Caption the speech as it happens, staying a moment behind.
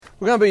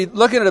We're going to be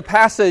looking at a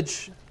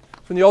passage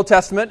from the Old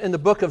Testament in the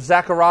book of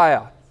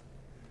Zechariah.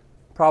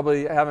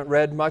 Probably haven't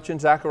read much in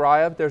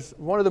Zechariah, but there's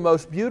one of the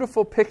most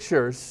beautiful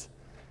pictures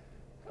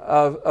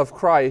of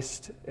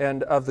Christ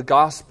and of the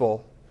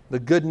gospel, the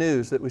good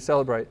news that we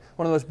celebrate.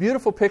 One of the most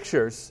beautiful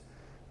pictures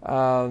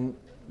that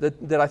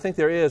I think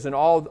there is in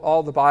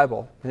all the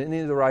Bible, in any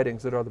of the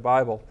writings that are the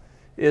Bible,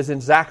 is in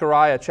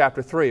Zechariah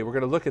chapter 3. We're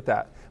going to look at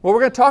that. What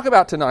we're going to talk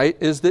about tonight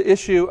is the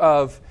issue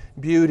of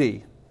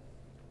beauty,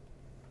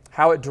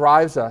 how it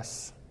drives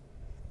us,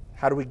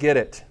 how do we get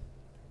it.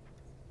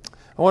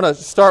 I want to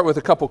start with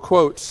a couple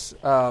quotes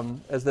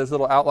as those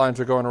little outlines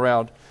are going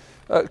around.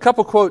 A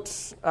couple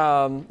quotes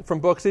from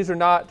books. These are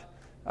not,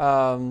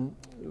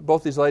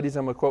 both these ladies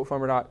I'm going to quote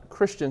from are not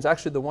Christians.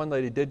 Actually, the one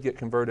lady did get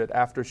converted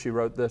after she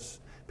wrote this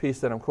piece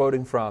that I'm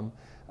quoting from.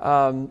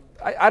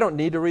 I don't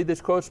need to read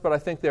these quotes, but I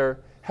think they're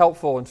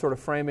helpful in sort of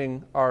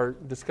framing our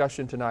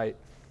discussion tonight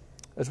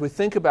as we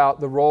think about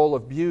the role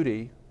of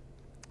beauty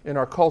in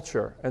our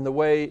culture and the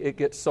way it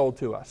gets sold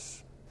to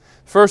us.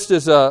 First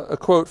is a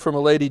quote from a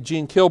lady,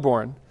 Jean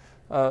Kilbourne,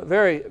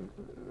 very,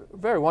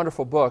 very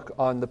wonderful book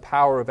on the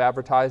power of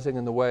advertising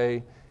and the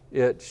way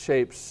it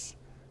shapes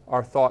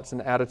our thoughts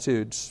and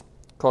attitudes,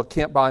 called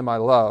Can't Buy My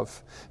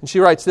Love. And she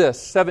writes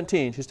this,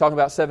 17, she's talking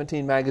about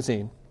 17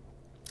 magazine.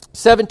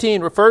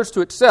 17 refers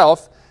to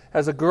itself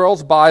as a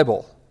girl's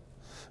Bible.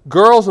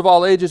 Girls of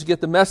all ages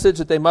get the message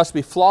that they must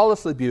be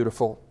flawlessly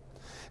beautiful.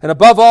 And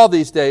above all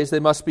these days,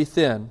 they must be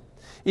thin.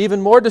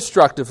 Even more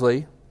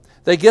destructively,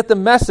 they get the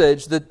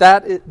message that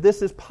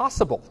this is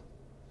possible.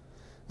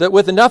 That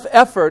with enough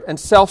effort and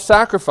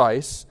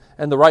self-sacrifice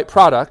and the right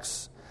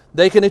products,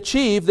 they can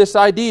achieve this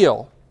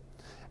ideal.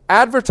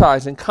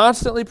 Advertising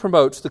constantly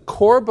promotes the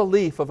core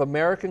belief of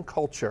American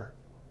culture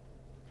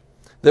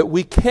that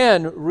we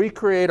can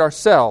recreate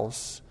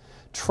ourselves,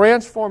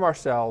 transform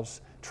ourselves,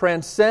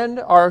 transcend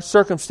our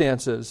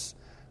circumstances,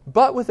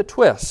 but with a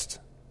twist.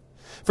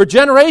 For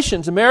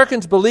generations,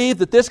 Americans believed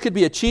that this could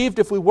be achieved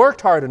if we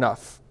worked hard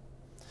enough.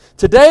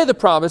 Today, the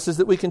promise is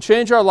that we can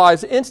change our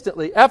lives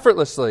instantly,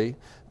 effortlessly,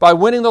 by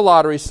winning the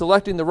lottery,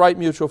 selecting the right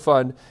mutual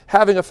fund,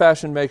 having a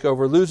fashion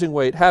makeover, losing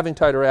weight, having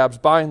tighter abs,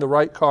 buying the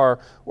right car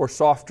or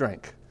soft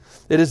drink.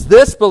 It is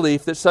this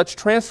belief that such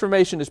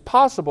transformation is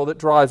possible that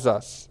drives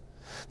us.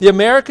 The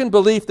American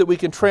belief that we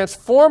can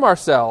transform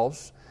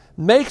ourselves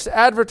makes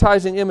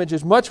advertising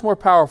images much more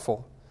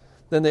powerful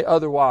than they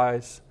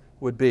otherwise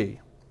would be.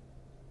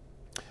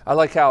 I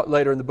like how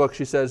later in the book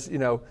she says,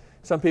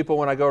 some people,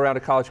 when I go around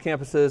to college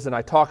campuses and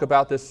I talk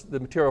about the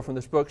material from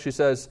this book, she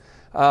says,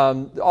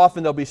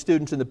 often there'll be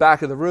students in the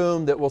back of the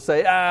room that will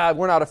say,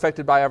 we're not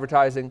affected by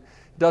advertising.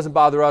 It doesn't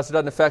bother us. It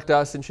doesn't affect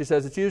us. And she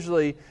says it's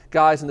usually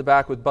guys in the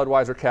back with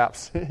Budweiser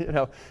caps,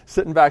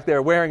 sitting back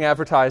there wearing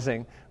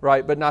advertising,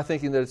 right, but not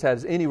thinking that it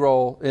has any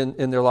role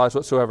in their lives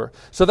whatsoever.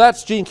 So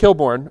that's Jean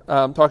Kilbourne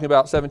talking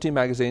about 17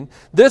 magazine.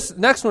 This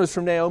next one is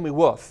from Naomi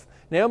Wolf.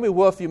 Naomi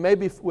Wolf, you may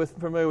be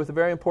familiar with a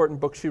very important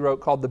book she wrote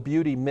called The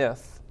Beauty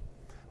Myth,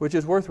 which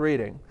is worth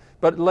reading.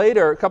 But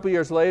later, a couple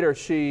years later,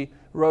 she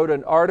wrote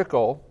an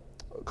article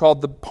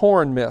called The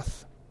Porn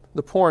Myth.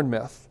 The Porn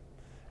Myth.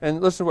 And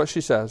listen to what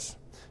she says.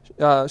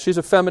 She's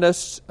a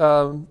feminist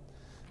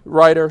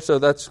writer, so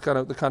that's kind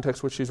of the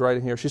context which she's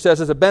writing here. She says,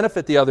 as a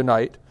benefit the other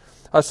night,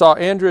 I saw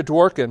Andrea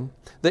Dworkin,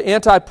 the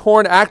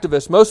anti-porn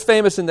activist most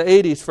famous in the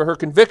 80s for her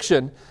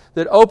conviction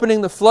that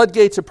opening the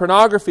floodgates of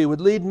pornography would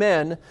lead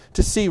men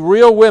to see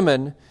real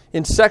women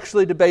in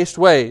sexually debased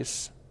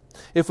ways.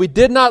 If we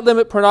did not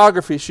limit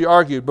pornography, she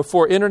argued,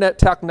 before internet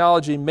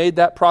technology made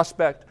that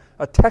prospect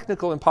a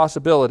technical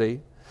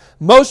impossibility,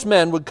 most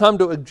men would come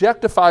to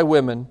objectify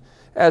women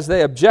as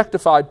they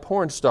objectified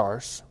porn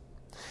stars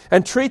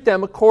and treat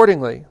them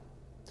accordingly.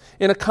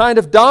 In a kind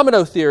of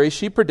domino theory,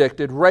 she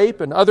predicted rape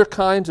and other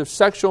kinds of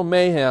sexual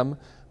mayhem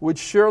would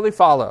surely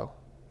follow.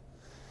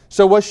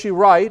 So was she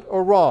right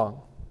or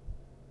wrong?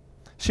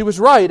 She was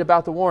right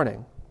about the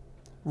warning,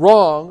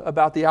 wrong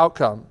about the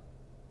outcome.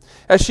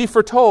 As she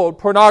foretold,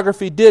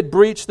 pornography did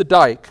breach the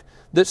dike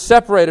that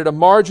separated a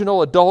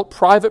marginal adult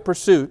private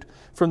pursuit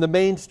from the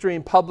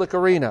mainstream public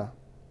arena.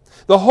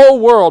 The whole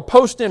world,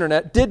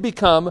 post-internet, did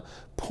become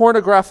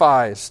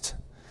pornographized.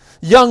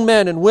 Young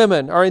men and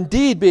women are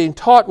indeed being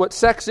taught what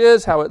sex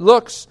is, how it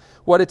looks,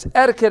 what its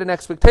etiquette and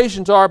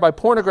expectations are by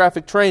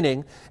pornographic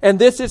training, and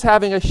this is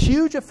having a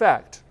huge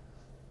effect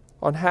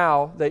on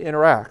how they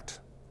interact.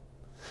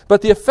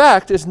 But the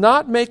effect is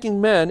not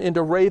making men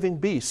into raving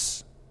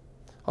beasts.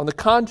 On the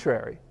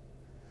contrary,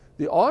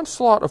 the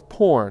onslaught of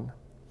porn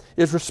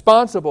is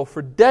responsible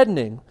for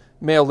deadening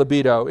male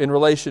libido in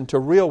relation to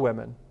real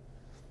women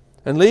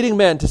and leading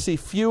men to see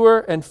fewer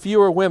and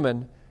fewer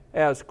women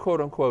as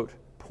quote-unquote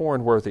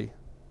porn-worthy.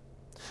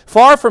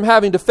 Far from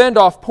having to fend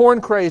off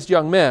porn-crazed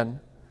young men,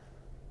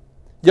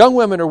 young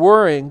women are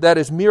worrying that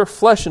as mere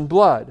flesh and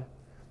blood,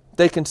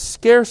 they can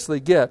scarcely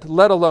get,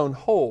 let alone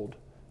hold,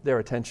 their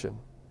attention.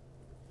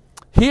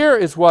 Here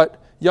is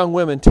what young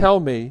women tell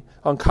me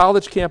on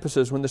college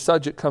campuses when the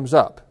subject comes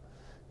up.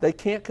 They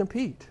can't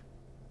compete.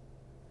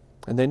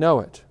 And they know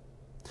it.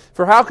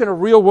 For how can a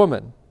real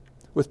woman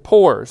with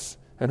pores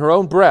and her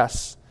own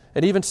breasts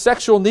and even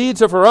sexual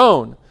needs of her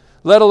own,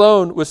 let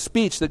alone with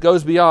speech that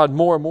goes beyond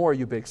more and more,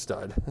 you big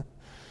stud.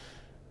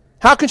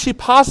 How can she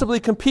possibly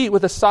compete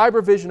with a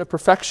cyber vision of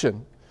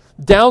perfection,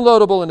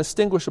 downloadable and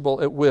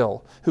extinguishable at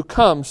will, who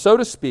comes, so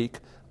to speak,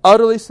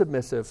 utterly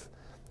submissive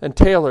and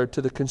tailored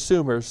to the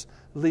consumer's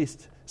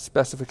least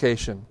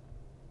specification?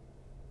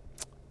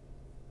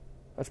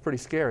 That's pretty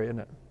scary, isn't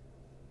it?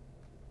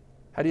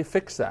 How do you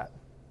fix that?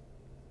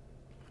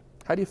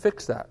 How do you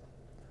fix that?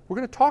 We're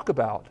going to talk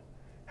about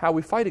how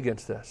we fight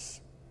against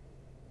this.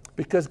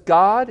 Because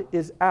God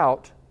is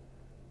out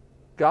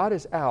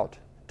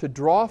to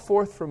draw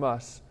forth from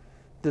us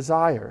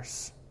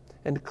desires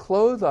and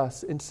clothe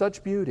us in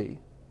such beauty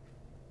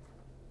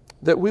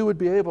that we would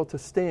be able to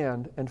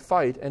stand and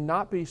fight and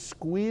not be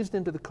squeezed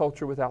into the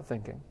culture without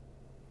thinking.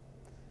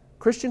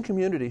 Christian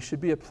community should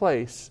be a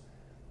place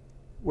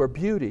where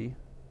beauty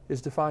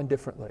is defined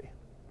differently.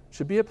 It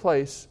should be a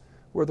place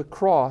where the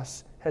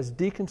cross has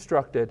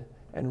deconstructed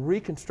and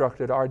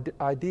reconstructed our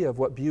idea of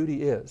what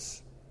beauty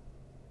is.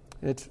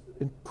 And it's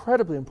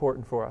incredibly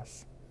important for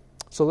us.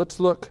 So let's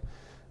look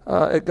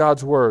at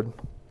God's Word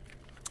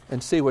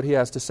and see what He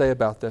has to say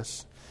about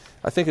this.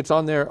 I think it's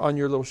on there on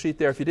your little sheet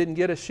there. If you didn't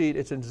get a sheet,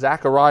 it's in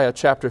Zechariah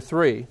chapter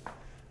 3.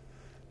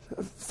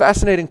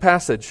 Fascinating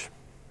passage.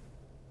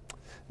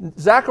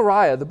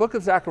 Zechariah, the book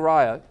of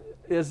Zechariah,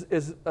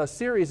 is a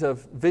series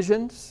of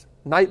visions,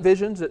 night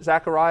visions that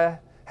Zechariah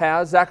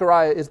has.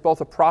 Zechariah is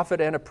both a prophet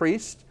and a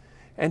priest,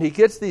 and he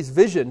gets these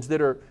visions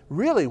that are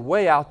really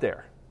way out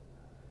there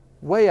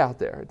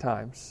at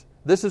times.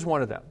 This is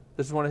one of them.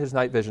 This is one of his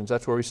night visions.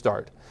 That's where we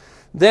start.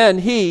 Then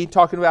he,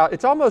 talking about,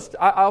 it's almost,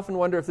 I often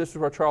wonder if this is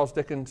where Charles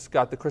Dickens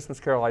got the Christmas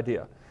Carol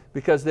idea,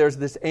 because there's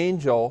this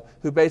angel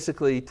who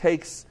basically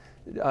takes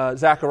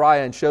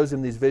Zechariah and shows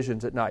him these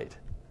visions at night.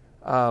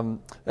 And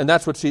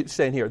that's what he's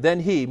saying here. Then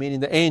he, meaning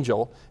the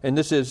angel, and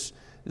this is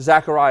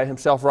Zechariah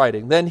himself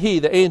writing, then he,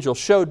 the angel,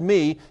 showed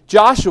me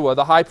Joshua,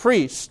 the high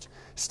priest,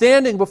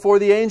 standing before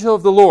the angel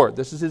of the Lord.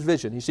 This is his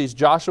vision. He sees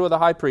Joshua, the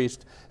high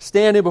priest,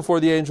 standing before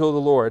the angel of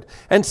the Lord,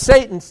 and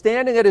Satan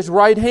standing at his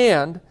right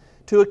hand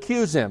to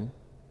accuse him.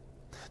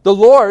 The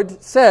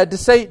Lord said to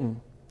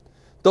Satan,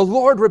 "The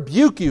Lord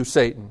rebuke you,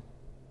 Satan.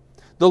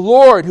 The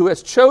Lord who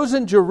has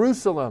chosen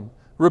Jerusalem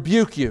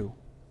rebuke you.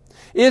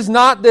 Is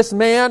not this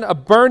man a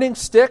burning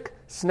stick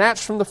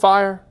snatched from the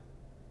fire?"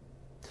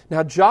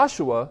 Now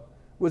Joshua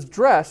was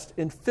dressed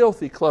in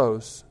filthy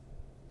clothes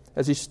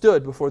as he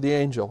stood before the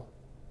angel.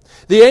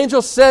 The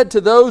angel said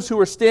to those who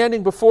were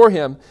standing before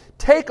him,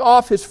 "Take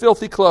off his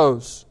filthy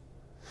clothes."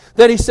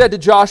 Then he said to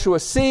Joshua,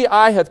 "See,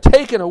 I have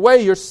taken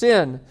away your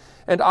sin,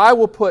 and I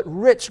will put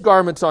rich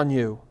garments on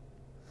you."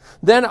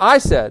 Then I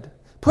said,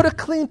 "Put a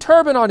clean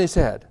turban on his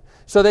head."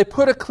 So they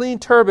put a clean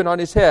turban on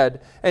his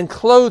head and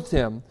clothed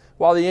him,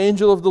 while the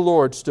angel of the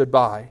Lord stood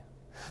by.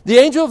 The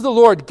angel of the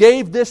Lord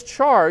gave this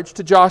charge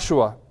to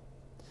Joshua.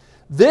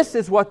 "This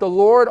is what the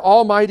Lord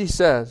Almighty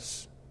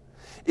says.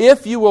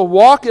 If you will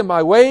walk in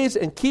my ways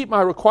and keep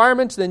my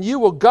requirements, then you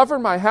will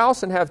govern my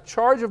house and have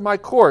charge of my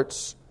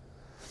courts.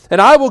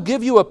 And I will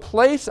give you a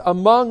place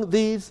among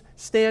these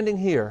standing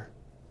here.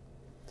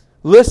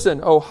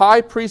 Listen, O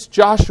high priest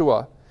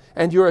Joshua,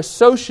 and your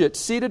associates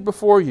seated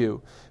before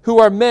you, who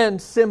are men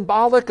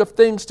symbolic of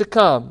things to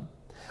come.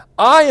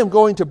 I am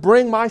going to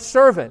bring my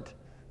servant,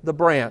 the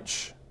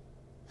branch.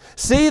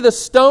 See the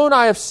stone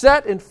I have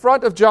set in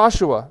front of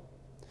Joshua.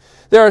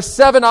 There are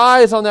 7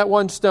 eyes on that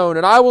one stone,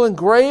 and I will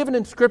engrave an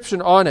inscription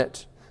on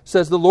it,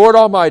 says the Lord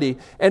Almighty,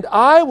 and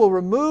I will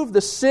remove the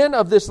sin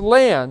of this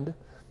land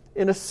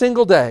in a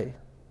single day.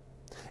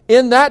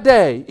 In that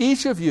day,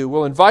 each of you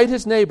will invite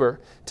his neighbor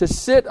to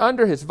sit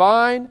under his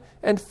vine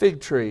and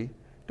fig tree,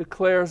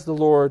 declares the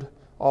Lord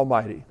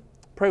Almighty."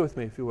 Pray with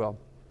me, if you will.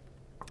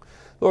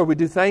 Lord, we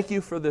do thank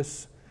you for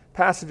this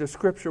passage of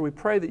Scripture. We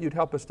pray that you'd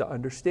help us to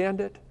understand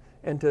it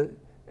and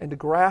to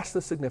grasp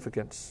the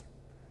significance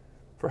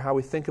for how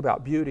we think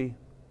about beauty,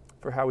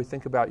 for how we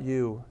think about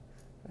you,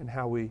 and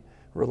how we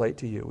relate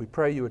to you. We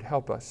pray you would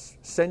help us.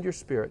 Send your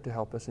Spirit to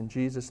help us in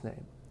Jesus'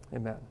 name.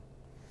 Amen.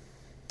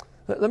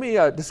 Let me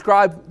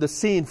describe the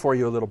scene for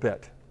you a little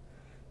bit.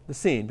 The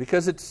scene,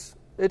 because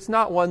it's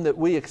not one that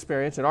we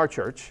experience in our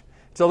church.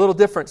 It's a little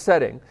different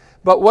setting.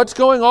 But what's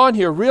going on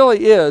here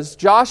really is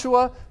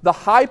Joshua, the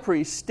high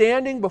priest,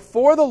 standing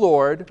before the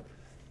Lord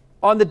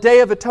on the Day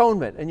of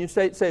Atonement. And you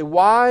say,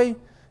 why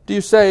do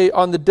you say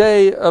on the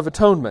Day of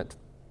Atonement?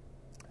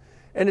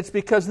 And it's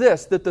because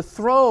that the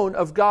throne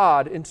of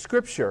God in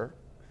Scripture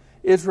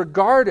is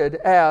regarded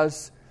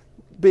as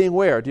being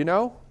where? Do you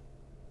know?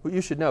 Well,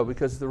 you should know,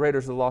 because the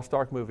Raiders of the Lost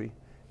Ark movie,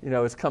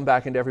 has come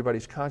back into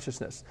everybody's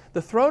consciousness.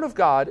 The throne of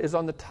God is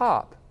on the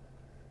top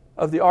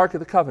of the Ark of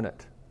the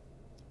Covenant.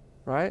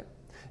 Right?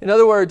 In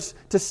other words,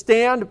 to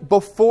stand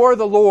before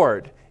the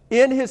Lord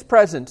in His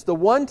presence, the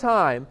one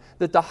time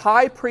that the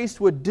high priest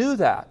would do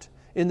that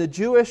in the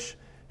Jewish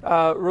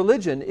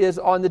religion is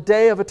on the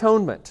Day of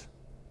Atonement.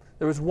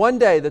 There was one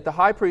day that the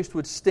high priest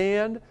would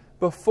stand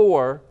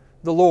before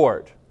the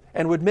Lord.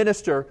 and would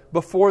minister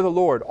before the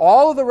Lord.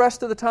 All of the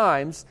rest of the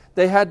times,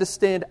 they had to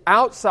stand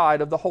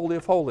outside of the Holy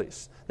of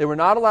Holies. They were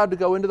not allowed to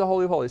go into the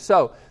Holy of Holies.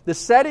 So, the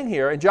setting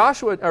here, and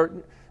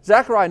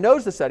Zechariah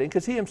knows the setting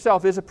because he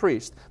himself is a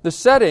priest. The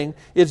setting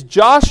is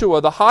Joshua,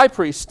 the high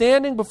priest,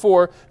 standing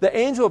before the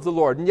angel of the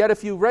Lord. And yet,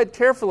 if you read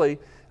carefully,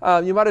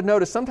 you might have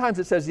noticed sometimes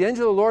it says the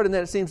angel of the Lord, and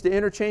then it seems to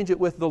interchange it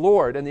with the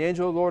Lord, and the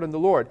angel of the Lord and the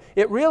Lord.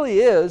 It really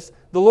is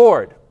the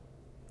Lord.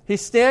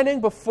 He's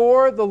standing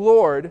before the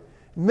Lord,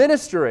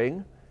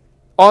 ministering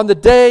on the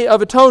Day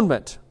of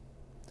Atonement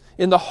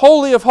in the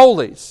Holy of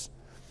Holies.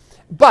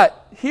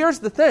 But here's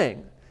the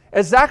thing.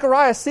 As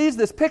Zechariah sees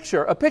this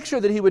picture, a picture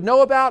that he would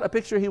know about, a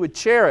picture he would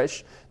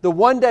cherish, the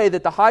one day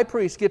that the high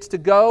priest gets to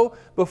go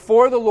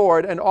before the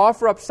Lord and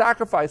offer up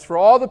sacrifice for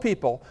all the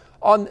people,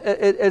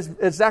 as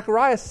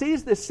Zechariah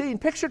sees this scene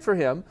pictured for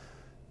him,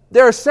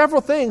 there are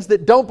several things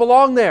that don't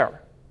belong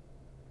there.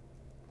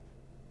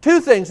 Two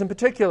things in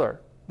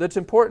particular that's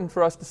important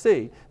for us to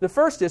see. The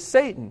first is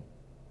Satan.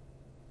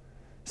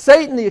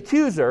 Satan, the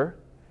accuser,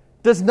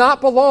 does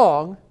not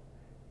belong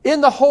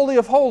in the Holy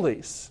of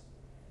Holies,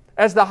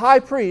 as the high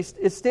priest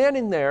is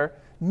standing there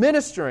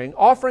ministering,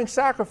 offering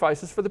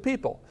sacrifices for the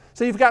people.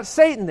 So you've got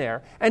Satan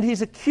there, and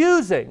he's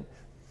accusing.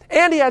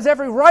 And he has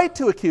every right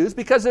to accuse,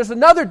 because there's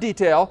another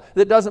detail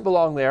that doesn't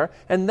belong there,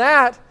 and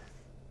that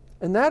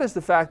is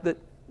the fact that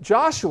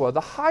Joshua,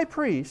 the high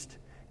priest,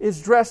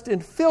 is dressed in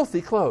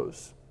filthy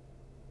clothes.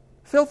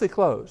 Filthy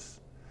clothes.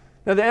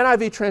 Now, the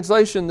NIV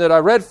translation that I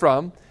read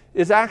from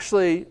is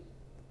actually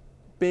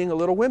being a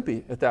little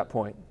wimpy at that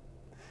point,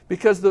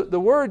 because the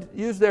word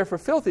used there for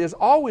filthy is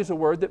always a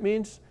word that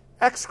means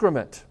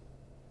excrement.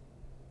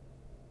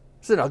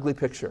 It's an ugly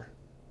picture.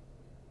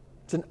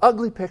 It's an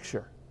ugly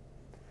picture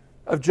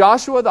of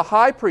Joshua the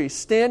high priest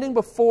standing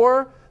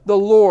before the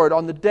Lord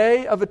on the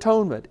Day of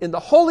Atonement in the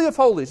Holy of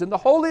Holies, in the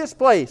holiest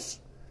place.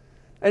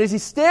 And as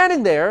he's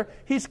standing there,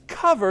 he's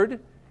covered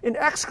in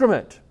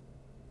excrement.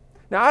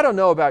 Now, I don't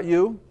know about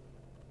you,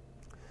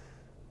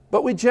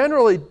 but we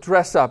generally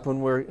dress up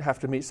when we have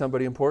to meet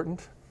somebody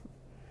important,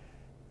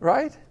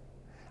 right?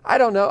 I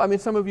don't know. I mean,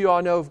 some of you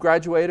all know have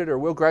graduated or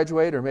will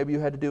graduate, or maybe you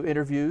had to do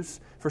interviews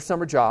for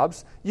summer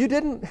jobs. You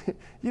didn't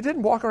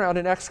walk around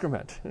in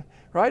excrement,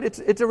 right?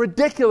 It's a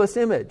ridiculous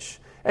image.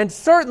 And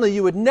certainly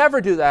you would never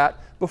do that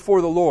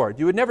before the Lord.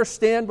 You would never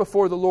stand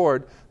before the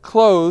Lord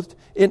clothed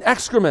in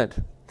excrement.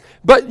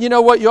 But you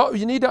know what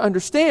you need to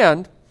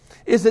understand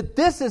is that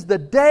this is the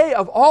day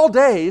of all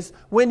days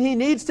when he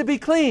needs to be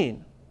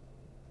clean.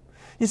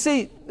 You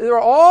see, there are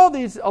all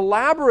these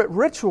elaborate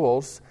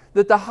rituals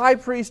that the high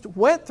priest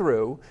went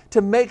through to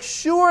make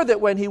sure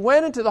that when he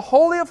went into the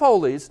Holy of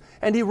Holies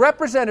and he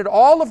represented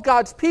all of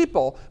God's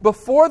people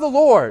before the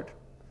Lord,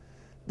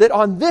 that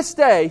on this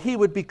day he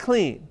would be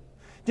clean.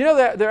 Do you know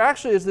that there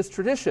actually is this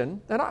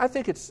tradition, and I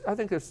think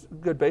there's a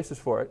good basis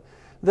for it,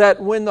 that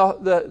when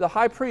the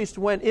high priest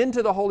went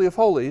into the Holy of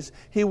Holies,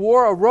 he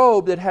wore a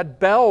robe that had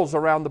bells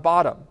around the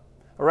bottom,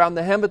 around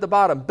the hem at the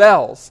bottom,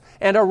 bells,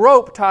 and a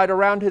rope tied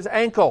around his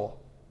ankle,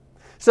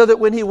 so that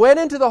when he went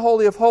into the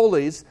Holy of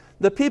Holies,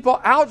 the people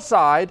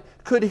outside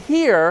could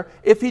hear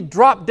if he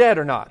dropped dead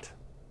or not.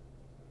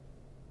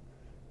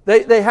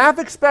 They half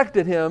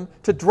expected him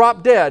to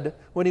drop dead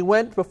when he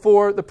went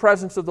before the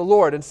presence of the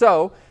Lord. And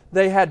so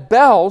they had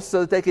bells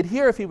so that they could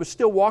hear if he was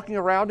still walking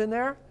around in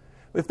there.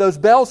 If those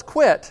bells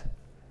quit,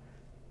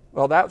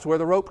 well, that's where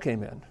the rope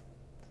came in,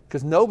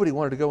 because nobody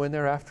wanted to go in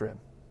there after him.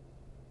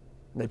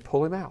 And they'd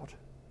pull him out.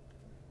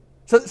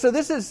 So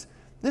this is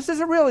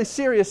a really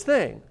serious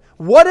thing.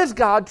 What is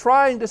God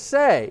trying to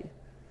say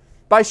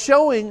by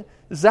showing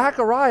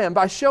Zechariah and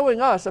by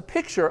showing us a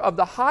picture of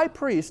the high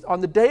priest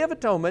on the Day of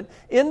Atonement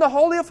in the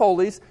Holy of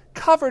Holies,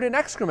 covered in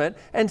excrement,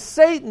 and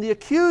Satan, the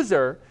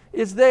accuser,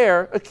 is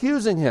there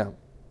accusing him?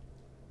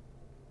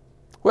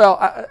 Well,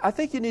 I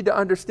think you need to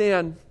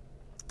understand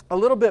a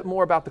little bit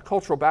more about the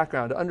cultural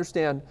background to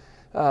understand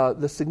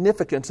the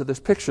significance of this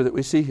picture that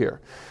we see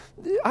here.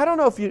 I don't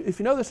know if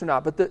you know this or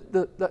not,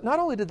 but not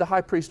only did the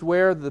high priest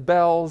wear the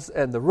bells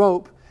and the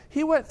rope,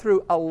 he went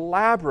through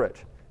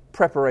elaborate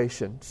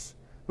preparations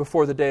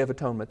before the Day of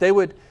Atonement. They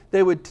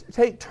would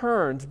take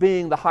turns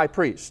being the high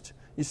priest.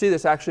 You see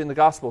this actually in the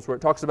Gospels where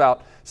it talks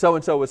about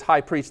so-and-so was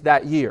high priest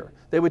that year.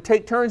 They would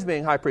take turns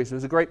being high priest. It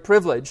was a great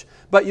privilege,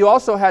 but you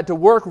also had to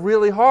work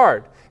really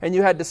hard, and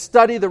you had to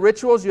study the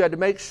rituals. You had to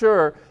make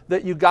sure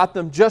that you got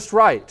them just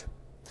right.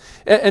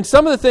 And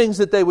some of the things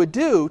that they would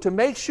do to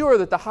make sure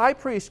that the high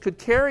priest could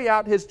carry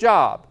out his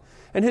job,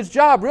 and his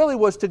job really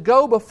was to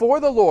go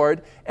before the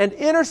Lord and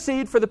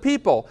intercede for the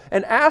people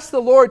and ask the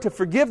Lord to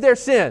forgive their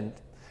sin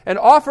and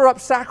offer up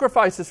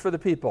sacrifices for the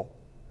people.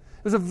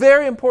 It was a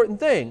very important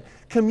thing.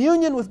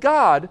 Communion with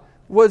God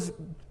was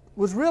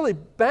really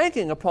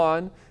banking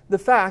upon the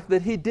fact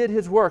that he did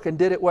his work and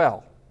did it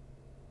well.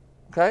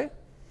 Okay?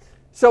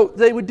 So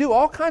they would do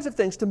all kinds of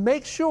things to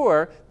make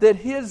sure that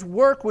his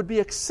work would be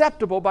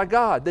acceptable by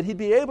God, that he'd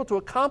be able to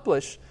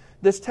accomplish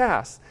this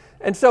task.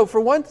 And so for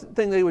one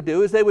thing they would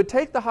do is they would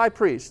take the high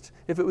priest.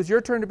 If it was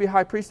your turn to be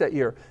high priest that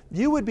year,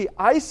 you would be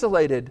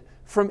isolated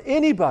from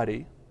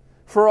anybody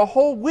for a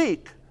whole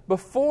week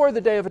before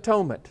the Day of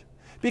Atonement,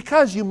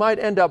 because you might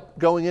end up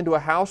going into a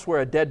house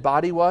where a dead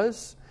body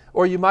was,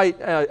 or you might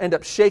end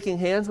up shaking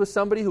hands with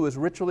somebody who was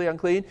ritually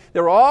unclean.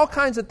 There were all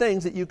kinds of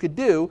things that you could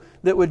do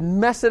that would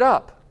mess it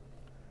up,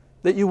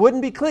 that you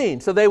wouldn't be clean.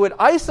 So they would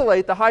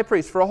isolate the high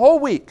priest for a whole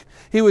week.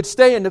 He would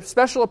stay in a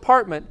special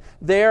apartment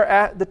there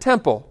at the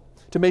temple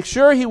to make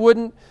sure he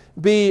wouldn't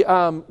be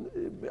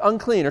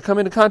unclean or come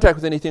into contact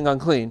with anything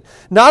unclean.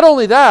 Not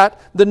only that,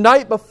 the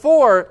night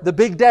before the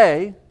big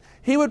day,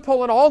 he would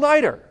pull an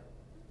all-nighter.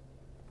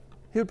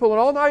 He would pull an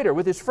all-nighter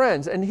with his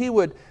friends, and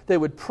they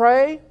would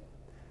pray,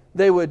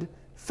 they would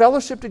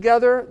fellowship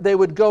together, they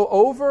would go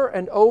over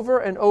and over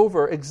and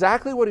over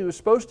exactly what he was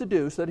supposed to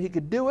do so that he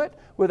could do it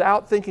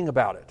without thinking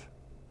about it.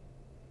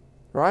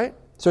 Right?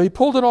 So he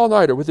pulled an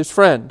all-nighter with his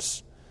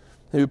friends.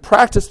 He would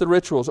practice the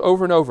rituals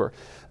over and over.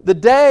 The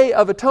Day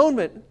of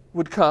Atonement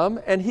would come,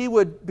 and he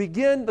would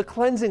begin the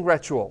cleansing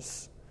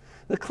rituals.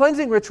 The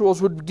cleansing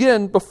rituals would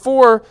begin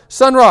before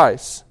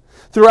sunrise.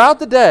 Throughout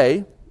the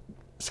day,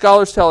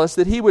 scholars tell us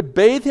that he would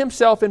bathe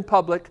himself in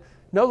public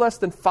no less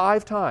than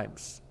 5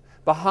 times,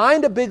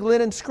 behind a big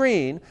linen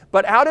screen,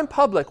 but out in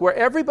public where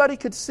everybody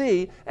could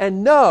see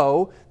and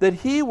know that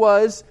he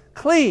was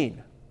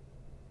clean.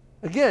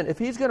 Again, if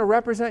he's going to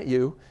represent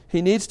you,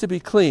 he needs to be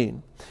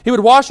clean. He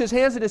would wash his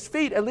hands and his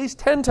feet at least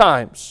 10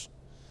 times.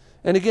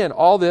 And again,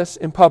 all this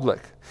in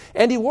public.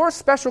 And he wore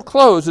special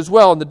clothes as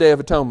well on the Day of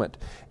Atonement.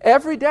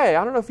 Every day,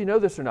 I don't know if you know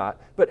this or not,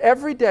 but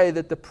every day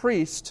that the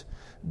priest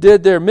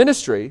did their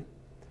ministry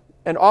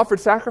and offered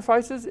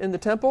sacrifices in the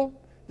temple,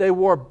 they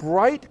wore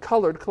bright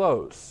colored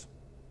clothes.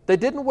 They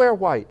didn't wear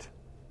white.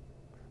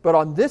 But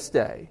on this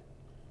day,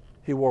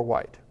 he wore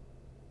white.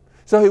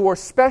 So he wore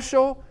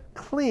special,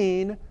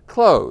 clean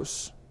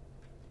clothes.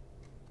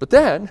 But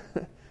then,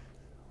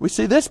 we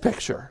see this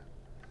picture.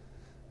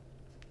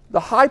 The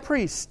high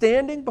priest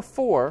standing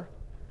before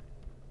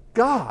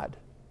God.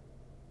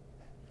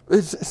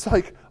 It's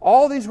like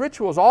all these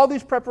rituals, all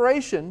these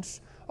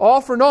preparations,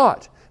 all for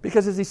naught.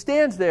 Because as he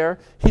stands there,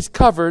 he's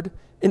covered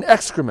in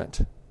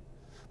excrement.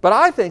 But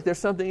I think there's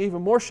something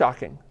even more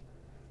shocking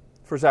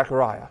for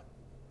Zechariah.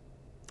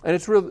 And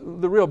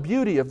the real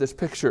beauty of this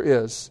picture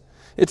is,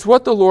 it's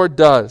what the Lord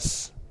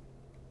does.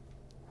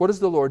 What does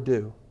the Lord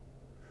do?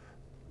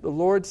 The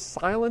Lord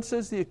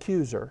silences the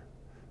accuser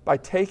by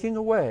taking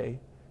away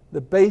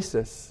the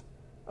basis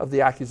of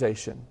the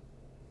accusation.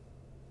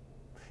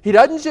 He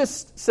doesn't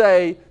just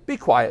say, "Be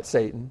quiet,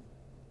 Satan."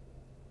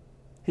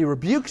 He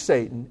rebukes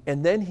Satan,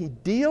 and then he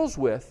deals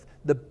with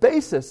the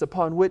basis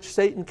upon which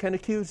Satan can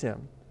accuse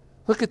him.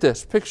 Look at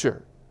this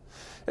picture.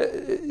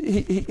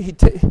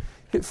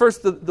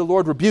 First, the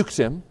Lord rebukes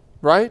him,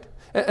 right?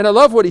 And I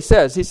love what he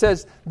says. He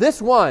says, this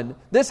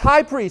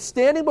high priest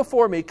standing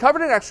before me,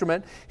 covered in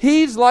excrement,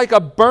 he's like a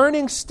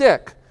burning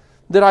stick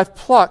that I've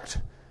plucked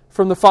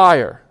from the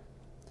fire.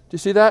 Do you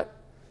see that?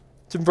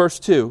 It's in verse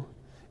 2.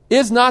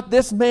 Is not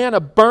this man a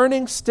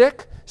burning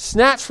stick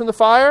snatched from the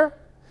fire?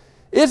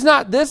 Is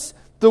not this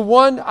the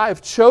one I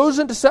have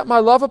chosen to set my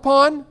love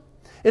upon?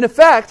 In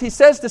effect, he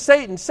says to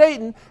Satan,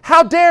 Satan,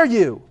 how dare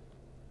you?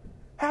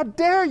 How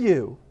dare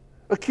you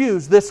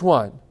accuse this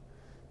one?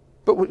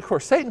 But of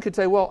course, Satan could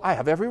say, well, I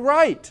have every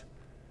right.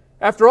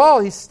 After all,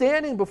 he's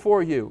standing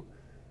before you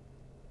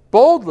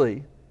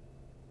boldly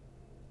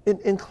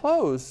in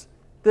clothes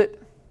that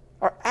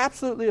are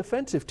absolutely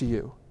offensive to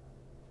you.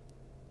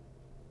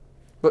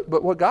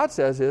 But what God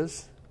says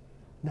is,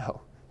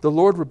 no, the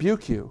Lord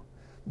rebuke you.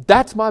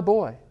 That's my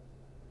boy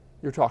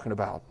you're talking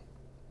about.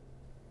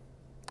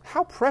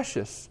 How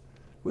precious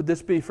would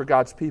this be for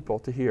God's people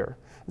to hear?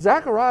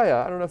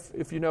 Zechariah, I don't know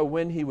if you know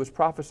when he was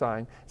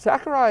prophesying.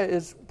 Zechariah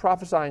is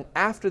prophesying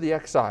after the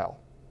exile.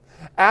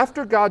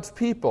 After God's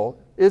people,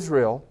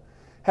 Israel,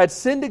 had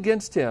sinned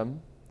against him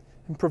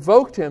and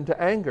provoked him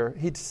to anger,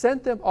 he'd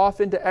sent them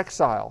off into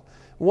exile.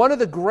 One of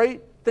the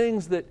great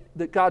things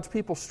that God's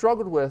people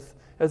struggled with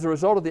as a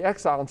result of the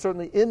exile, and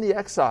certainly in the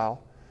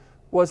exile,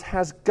 was,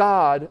 has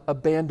God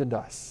abandoned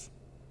us?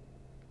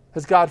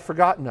 Has God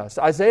forgotten us?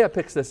 Isaiah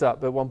picks this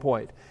up at one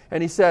point,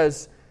 and he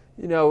says,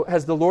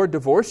 has the Lord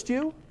divorced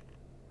you?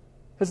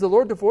 Has the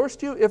Lord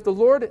divorced you?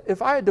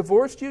 If I had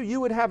divorced you, you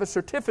would have a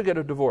certificate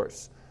of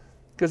divorce.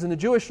 Because in the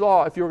Jewish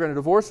law, if you were going to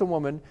divorce a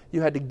woman,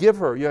 you had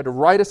to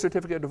write a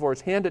certificate of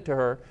divorce, hand it to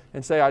her,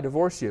 and say, I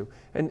divorce you.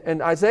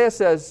 And Isaiah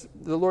says,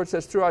 the Lord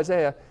says through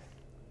Isaiah,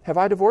 have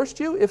I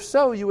divorced you? If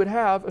so, you would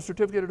have a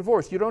certificate of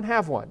divorce. You don't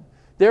have one.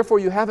 Therefore,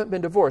 you haven't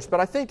been divorced. But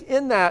I think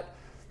in that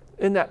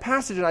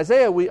passage in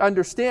Isaiah, we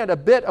understand a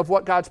bit of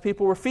what God's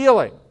people were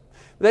feeling.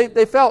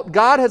 They felt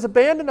God has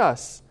abandoned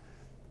us.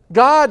 We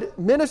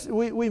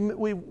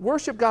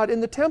worship God in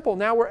the temple.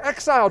 Now we're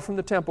exiled from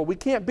the temple. We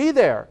can't be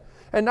there.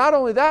 And not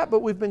only that,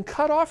 but we've been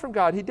cut off from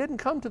God. He didn't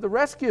come to the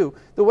rescue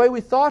the way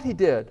we thought he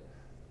did.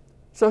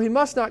 So he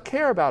must not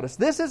care about us.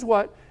 This is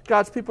what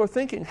God's people are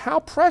thinking. How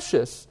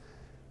precious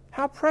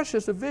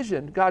a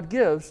vision God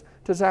gives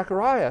to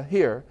Zechariah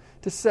here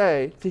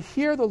to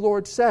hear the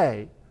Lord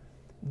say,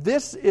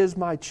 this is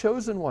my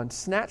chosen one,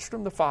 snatched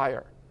from the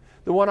fire,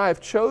 the one I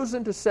have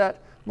chosen to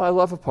set my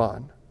love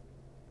upon.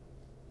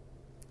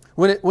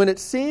 When it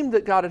seemed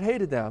that God had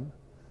hated them,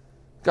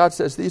 God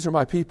says, these are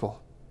my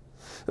people.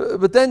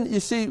 But then you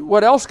see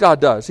what else God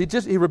does.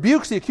 He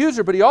rebukes the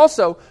accuser, but he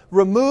also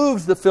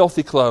removes the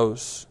filthy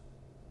clothes.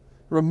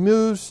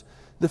 Removes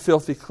the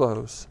filthy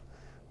clothes,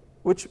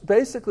 which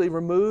basically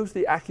removes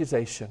the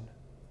accusation.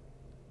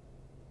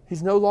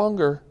 He's no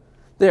longer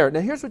there. Now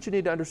here's what you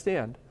need to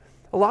understand.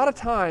 A lot of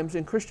times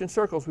in Christian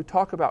circles we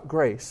talk about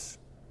grace,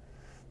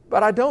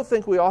 but I don't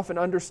think we often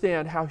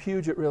understand how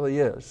huge it really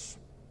is.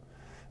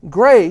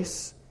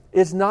 Grace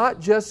is not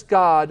just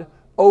God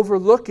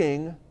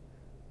overlooking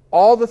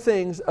all the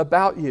things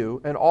about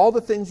you and all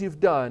the things you've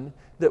done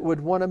that would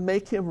want to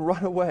make him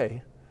run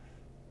away.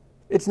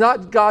 It's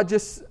not God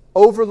just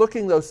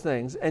overlooking those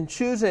things and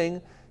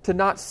choosing to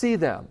not see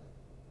them.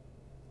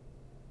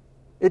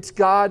 It's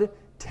God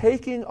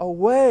taking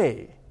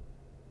away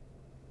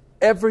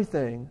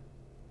everything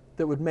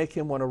that would make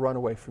him want to run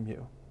away from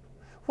you.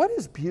 What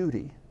is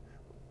beauty?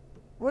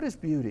 What is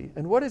beauty?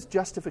 And what is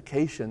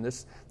justification,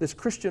 this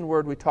Christian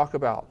word we talk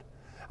about?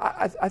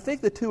 I think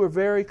the two are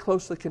very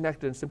closely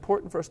connected. It's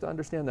important for us to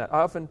understand that. I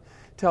often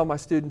tell my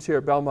students here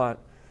at Belmont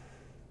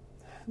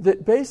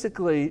that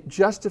basically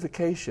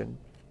justification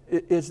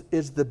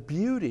is the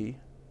beauty.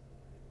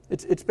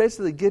 It's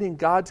basically getting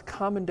God's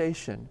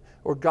commendation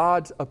or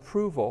God's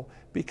approval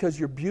because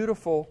you're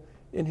beautiful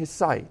in his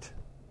sight.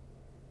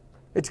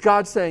 It's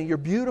God saying, you're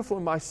beautiful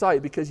in my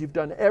sight because you've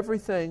done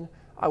everything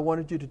I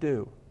wanted you to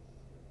do.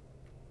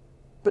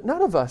 But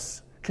none of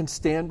us can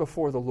stand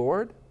before the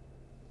Lord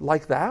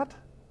like that,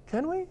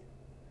 can we?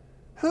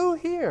 Who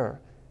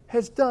here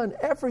has done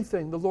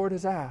everything the Lord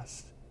has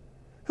asked?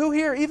 Who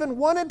here even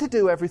wanted to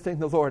do everything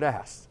the Lord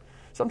asked?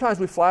 Sometimes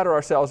we flatter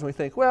ourselves and we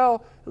think,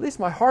 well, at least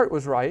my heart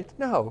was right.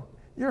 No,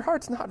 your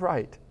heart's not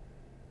right.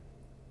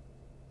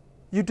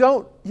 You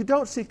don't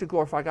seek to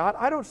glorify God.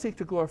 I don't seek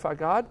to glorify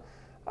God.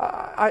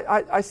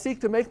 I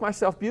seek to make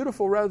myself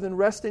beautiful rather than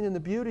resting in the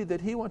beauty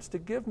that he wants to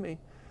give me.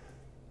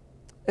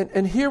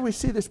 And here we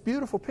see this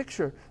beautiful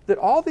picture that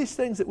all these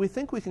things that we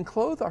think we can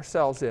clothe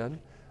ourselves in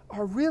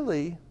are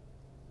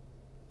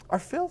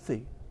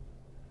filthy.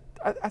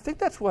 I think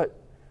that's what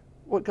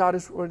God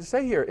is going to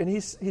say here. And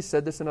he's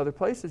said this in other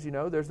places, you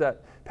know. There's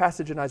that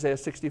passage in Isaiah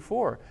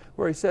 64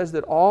 where he says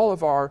that all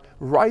of our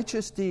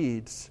righteous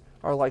deeds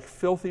are like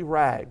filthy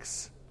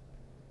rags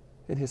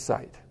in his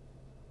sight.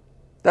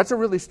 That's a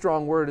really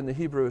strong word in the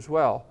Hebrew as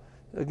well.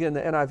 Again,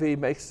 the NIV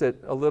makes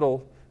it a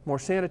little more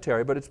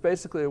sanitary, but it's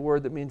basically a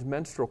word that means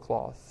menstrual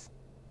cloths.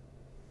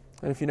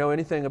 And if you know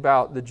anything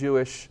about the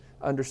Jewish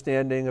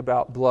understanding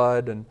about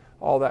blood and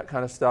all that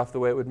kind of stuff, the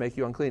way it would make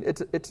you unclean,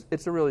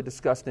 it's a really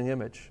disgusting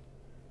image.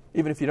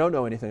 Even if you don't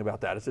know anything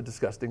about that, it's a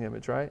disgusting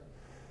image, right?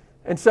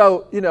 And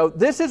so, you know,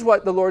 this is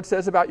what the Lord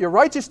says about your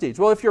righteous deeds.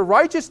 Well, if your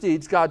righteous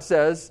deeds, God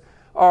says,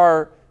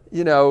 are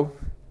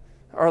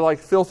like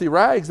filthy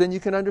rags, then you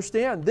can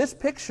understand this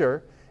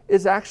picture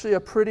is actually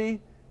a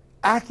pretty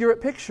accurate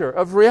picture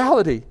of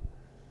reality.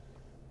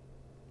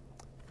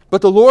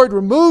 But the Lord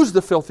removes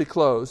the filthy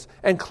clothes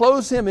and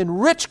clothes him in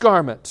rich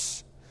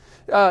garments.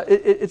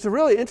 It's a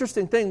really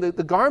interesting thing.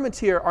 The garments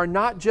here are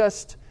not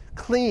just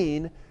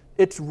clean,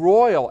 it's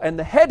royal. And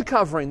the head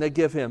covering they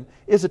give him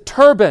is a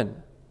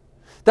turban.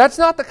 That's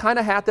not the kind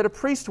of hat that a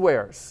priest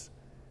wears.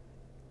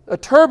 A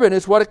turban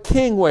is what a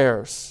king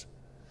wears.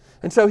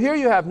 And so here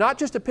you have not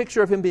just a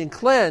picture of him being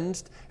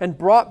cleansed and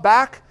brought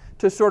back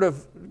to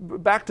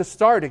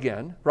start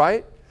again,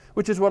 right?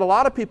 Which is what a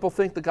lot of people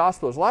think the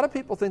gospel is. A lot of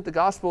people think the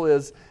gospel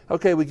is,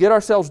 okay, we get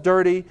ourselves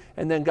dirty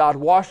and then God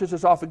washes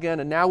us off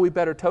again and now we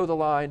better toe the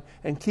line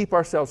and keep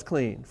ourselves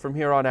clean from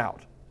here on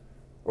out.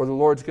 Or the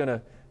Lord's going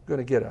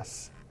to get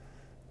us.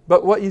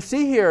 But what you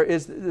see here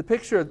is, the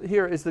picture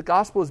here is the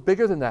gospel is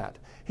bigger than that.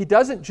 He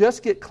doesn't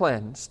just get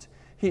cleansed.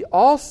 He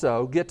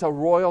also gets a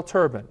royal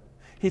turban.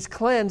 He's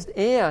cleansed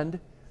and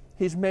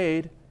he's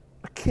made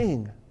a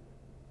king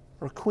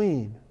or a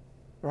queen,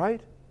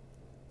 right?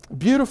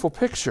 Beautiful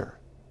picture.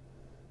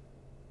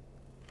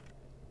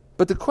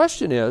 But the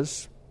question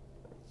is,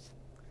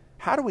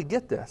 how do we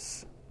get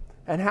this?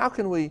 And how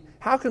can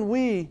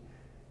we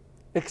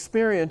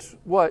experience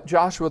what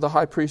Joshua the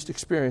high priest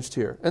experienced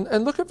here?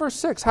 And look at verse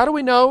 6. How do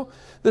we know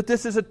that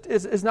this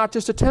is not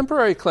just a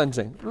temporary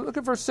cleansing? Look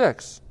at verse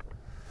 6.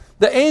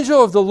 The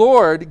angel of the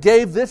Lord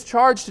gave this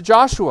charge to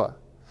Joshua.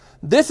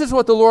 This is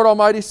what the Lord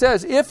Almighty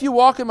says. If you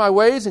walk in my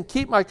ways and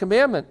keep my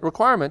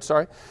requirements,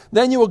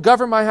 then you will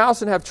govern my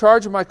house and have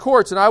charge of my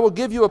courts, and I will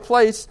give you a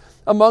place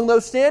among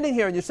those standing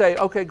here. And you say,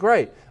 okay,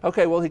 great.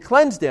 Okay, well, he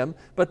cleansed him,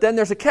 but then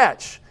there's a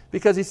catch,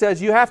 because he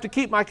says, you have to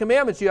keep my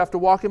commandments. You have to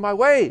walk in my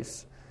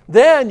ways.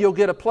 Then you'll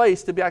get a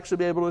place to actually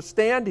be able to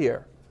stand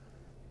here.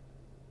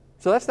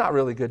 So that's not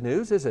really good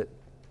news, is it?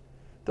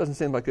 Doesn't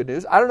seem like good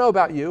news. I don't know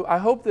about you. I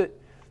hope that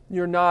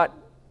you're not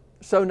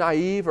so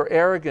naive or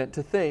arrogant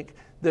to think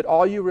that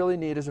all you really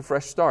need is a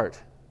fresh start,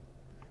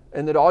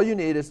 and that all you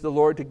need is the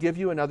Lord to give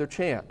you another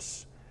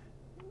chance.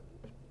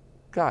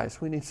 Guys,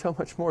 we need so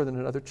much more than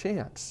another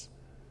chance.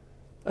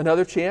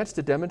 Another chance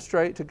to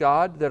demonstrate to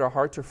God that our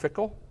hearts are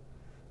fickle.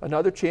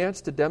 Another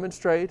chance to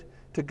demonstrate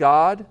to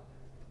God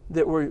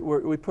that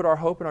we put our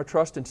hope and our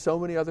trust in so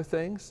many other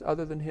things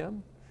other than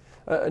Him?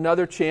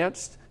 Another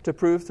chance to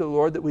prove to the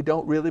Lord that we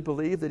don't really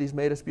believe that He's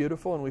made us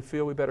beautiful and we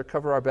feel we better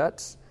cover our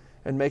bets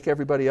and make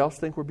everybody else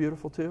think we're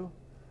beautiful too?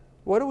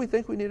 What do we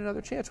think we need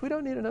another chance? We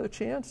don't need another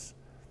chance.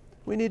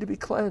 We need to be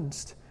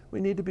cleansed. We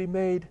need to be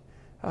made,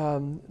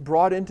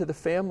 brought into the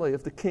family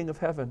of the King of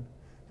Heaven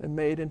and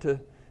made into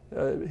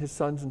His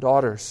sons and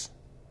daughters.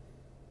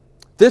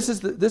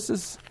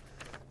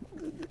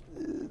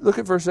 Look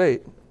at verse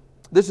 8.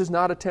 This is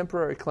not a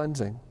temporary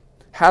cleansing.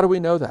 How do we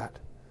know that?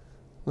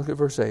 Look at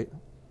verse 8.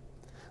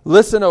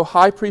 Listen, O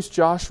high priest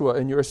Joshua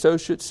and your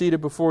associates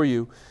seated before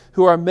you,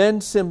 who are men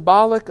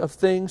symbolic of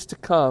things to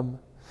come.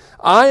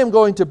 I am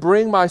going to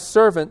bring my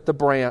servant the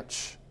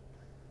branch.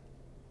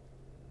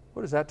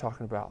 What is that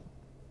talking about?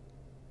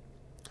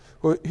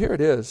 Well, here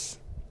it is.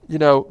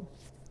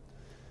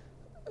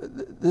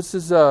 This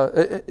is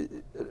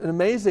an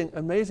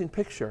amazing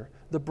picture.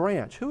 The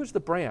branch. Who is the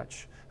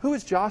branch? Who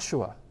is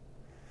Joshua?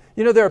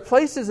 There are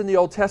places in the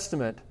Old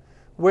Testament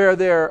where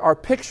there are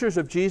pictures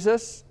of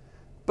Jesus,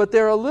 but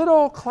they're a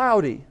little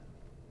cloudy.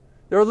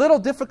 They're a little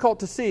difficult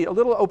to see, a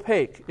little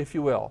opaque, if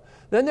you will.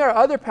 Then there are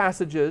other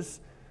passages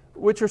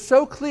which are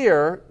so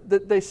clear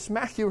that they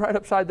smack you right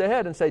upside the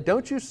head and say,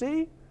 don't you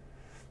see?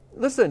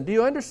 Listen, do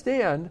you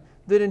understand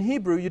that in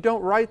Hebrew you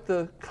don't write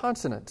the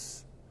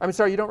consonants?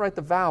 You don't write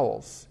the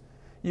vowels.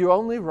 You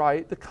only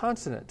write the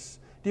consonants.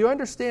 Do you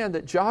understand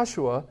that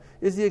Joshua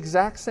is the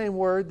exact same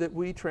word that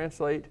we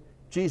translate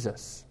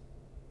Jesus?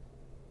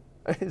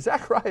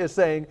 Zechariah is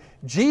saying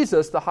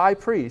Jesus, the high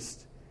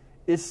priest,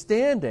 is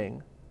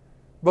standing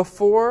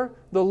before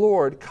the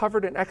Lord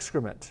covered in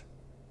excrement.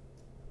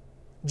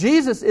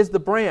 Jesus is the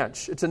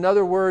branch. It's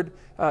another word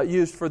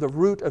used for the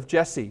root of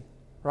Jesse,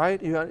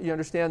 right? You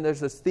understand there's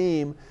this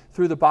theme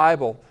through the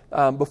Bible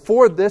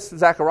before this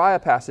Zechariah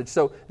passage.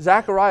 So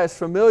Zechariah is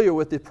familiar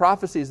with the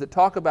prophecies that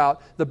talk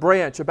about the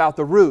branch, about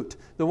the root,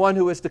 the one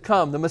who is to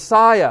come, the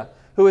Messiah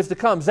who is to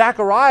come.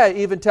 Zechariah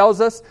even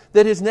tells us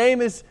that his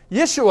name is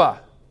Yeshua.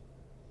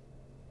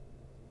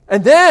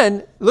 And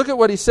then, look at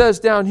what he says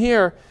down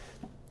here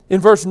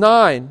in verse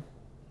 9.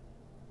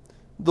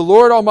 The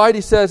Lord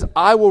Almighty says,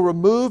 I will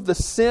remove the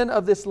sin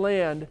of this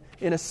land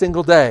in a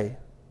single day.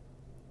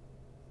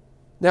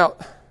 Now,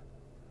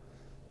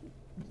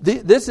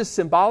 this is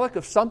symbolic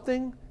of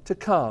something to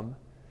come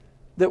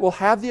that will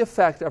have the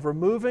effect of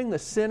removing the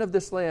sin of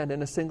this land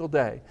in a single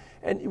day.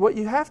 And what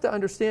you have to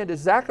understand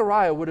is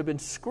Zechariah would have been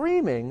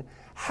screaming,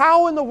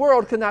 how in the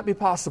world can that be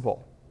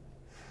possible?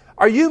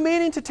 Are you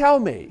meaning to tell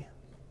me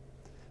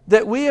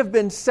that we have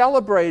been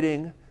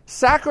celebrating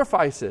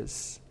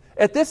sacrifices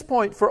at this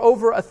point for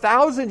over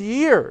 1,000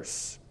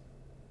 years?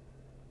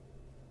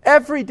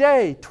 Every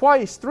day,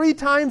 twice, 3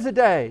 times a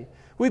day,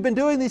 we've been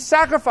doing these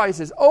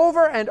sacrifices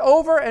over and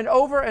over and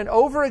over and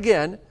over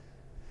again.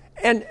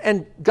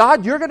 And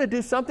God, you're going to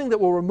do something that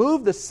will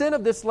remove the sin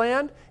of this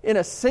land in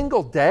a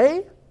single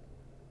day?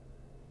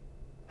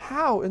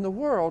 How in the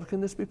world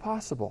can this be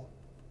possible?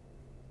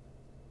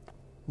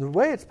 The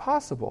way it's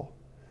possible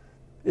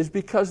is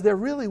because there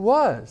really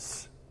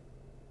was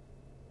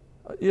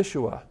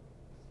Yeshua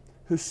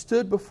who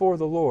stood before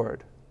the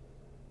Lord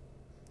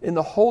in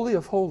the Holy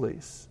of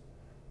Holies,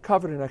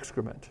 covered in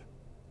excrement.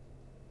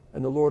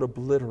 And the Lord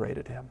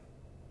obliterated him.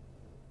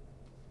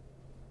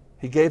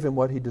 He gave him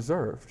what he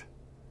deserved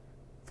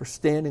for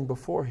standing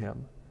before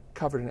him,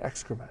 covered in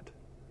excrement.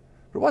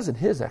 But it wasn't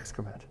his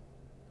excrement.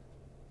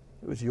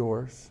 It was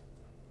yours,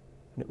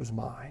 and it was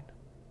mine.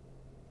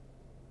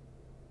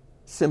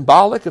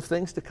 Symbolic of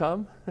things to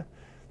come.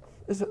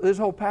 This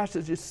whole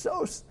passage is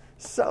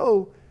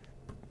so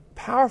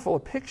powerful a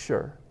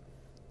picture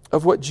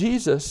of what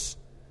Jesus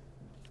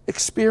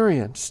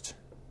experienced.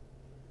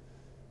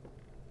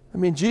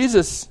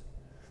 Jesus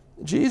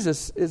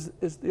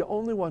is the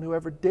only one who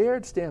ever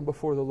dared stand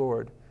before the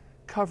Lord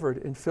covered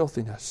in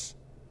filthiness.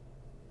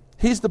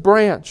 He's the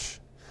branch.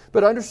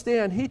 But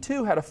understand, he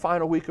too had a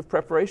final week of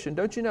preparation.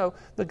 Don't you know,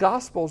 the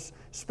Gospels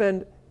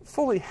spend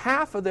fully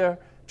half of their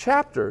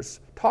chapters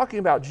talking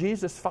about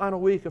Jesus' final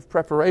week of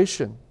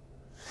preparation.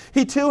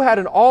 He too had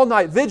an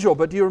all-night vigil,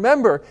 but do you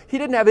remember, he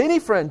didn't have any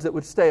friends that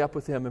would stay up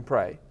with him and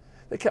pray.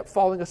 They kept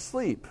falling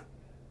asleep.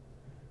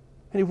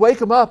 And he'd wake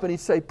them up and he'd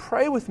say,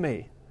 pray with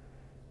me.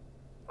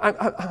 I'm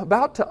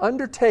about to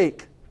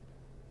undertake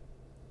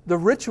the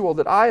ritual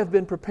that I have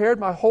been prepared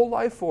my whole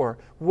life for.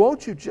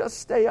 Won't you just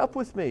stay up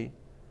with me?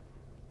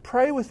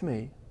 Pray with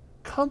me.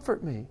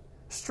 Comfort me.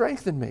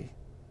 Strengthen me.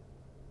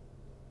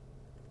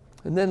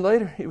 And then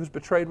later he was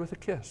betrayed with a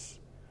kiss.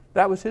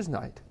 That was his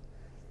night.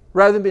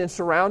 Rather than being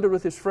surrounded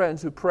with his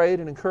friends who prayed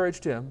and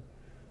encouraged him,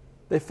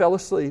 they fell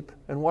asleep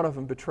and one of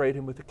them betrayed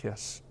him with a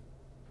kiss.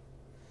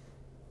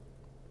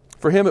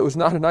 For him it was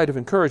not a night of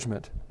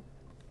encouragement.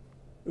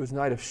 It was a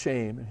night of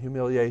shame and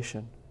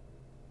humiliation.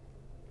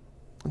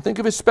 And think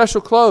of his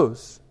special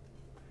clothes.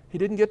 He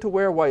didn't get to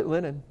wear white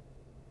linen,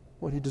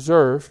 what he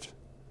deserved,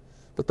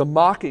 but the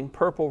mocking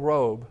purple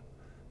robe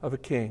of a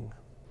king.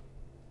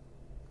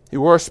 He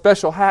wore a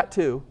special hat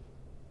too.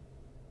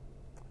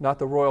 Not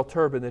the royal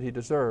turban that he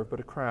deserved, but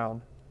a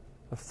crown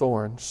of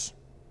thorns.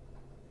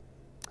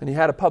 And he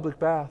had a public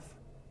bath.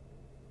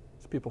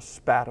 As people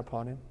spat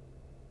upon him,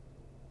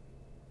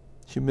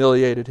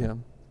 humiliated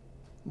him.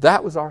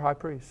 That was our high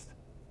priest.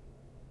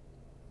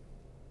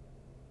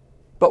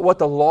 But what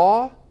the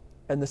law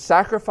and the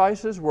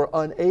sacrifices were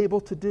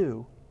unable to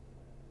do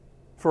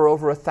for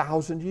over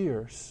 1,000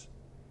 years,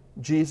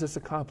 Jesus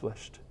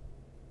accomplished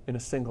in a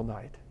single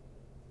night.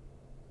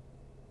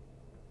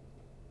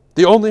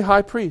 The only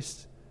high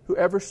priest who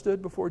ever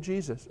stood before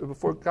Jesus, or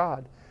before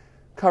God,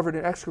 covered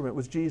in excrement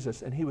was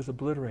Jesus, and he was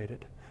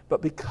obliterated.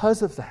 But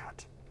because of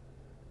that,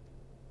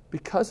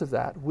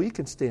 we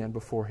can stand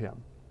before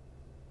him.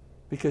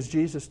 Because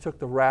Jesus took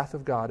the wrath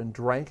of God and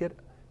drank it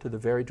to the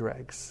very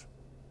dregs.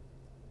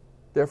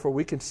 Therefore,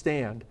 we can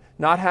stand,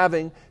 not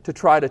having to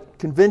try to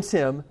convince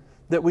him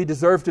that we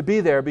deserve to be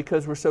there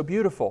because we're so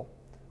beautiful,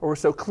 or we're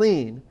so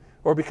clean,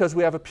 or because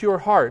we have a pure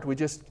heart. We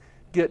just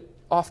get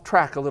off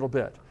track a little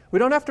bit. We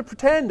don't have to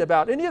pretend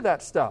about any of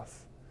that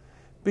stuff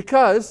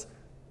because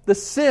the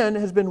sin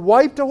has been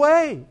wiped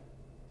away.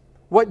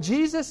 What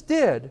Jesus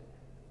did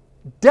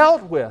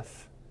dealt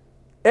with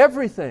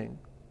everything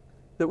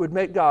that would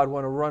make God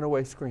want to run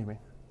away screaming.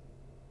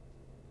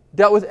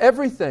 Dealt with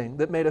everything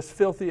that made us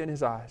filthy in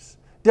his eyes.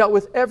 Dealt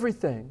with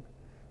everything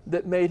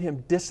that made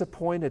him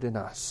disappointed in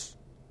us.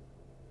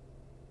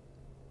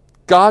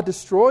 God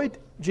destroyed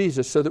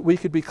Jesus so that we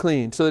could be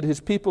clean, so that his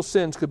people's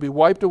sins could be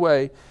wiped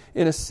away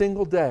in a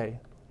single day.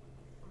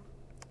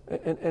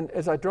 And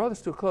as I draw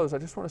this to a close, I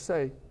just want to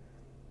say,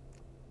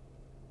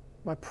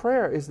 my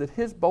prayer is that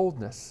his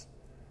boldness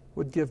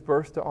would give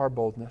birth to our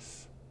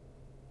boldness.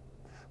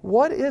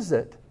 What is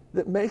it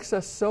that makes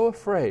us so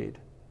afraid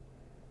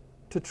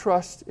to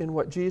trust in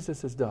what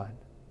Jesus has done?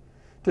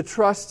 To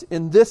trust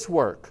in this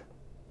work?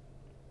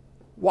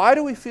 Why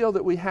do we feel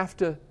that we have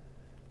to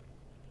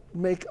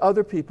make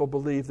other people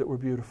believe that we're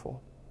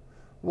beautiful?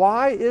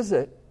 Why is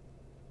it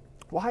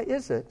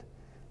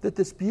that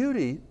this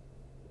beauty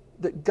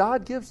that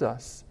God gives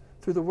us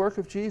through the work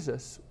of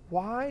Jesus,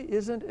 why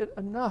isn't it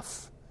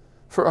enough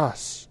for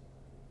us?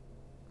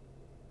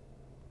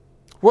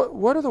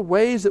 What are the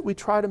ways that we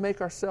try to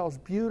make ourselves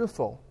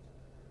beautiful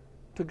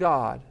to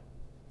God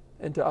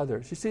and to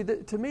others? You see,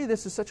 to me,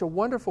 this is such a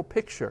wonderful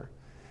picture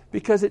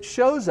because it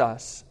shows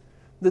us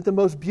that the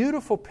most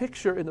beautiful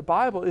picture in the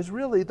Bible is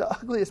really the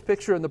ugliest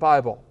picture in the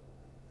Bible.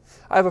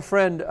 I have a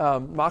friend,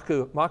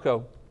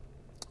 Mako,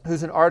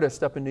 who's an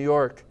artist up in New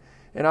York,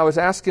 and I was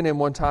asking him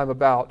one time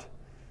about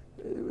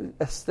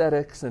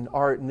aesthetics and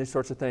art and these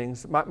sorts of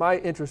things. My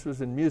interest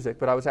was in music,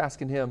 but I was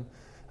asking him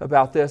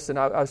about this, and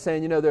I was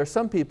saying, there are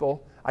some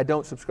people, I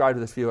don't subscribe to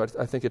this view,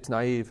 I think it's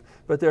naive,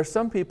 but there are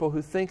some people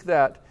who think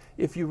that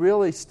if you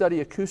really study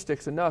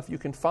acoustics enough, you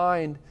can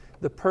find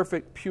the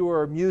perfect,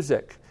 pure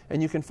music,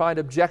 and you can find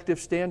objective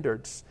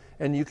standards,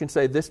 and you can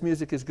say this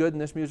music is good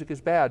and this music is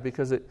bad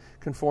because it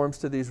conforms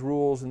to these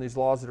rules and these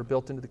laws that are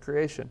built into the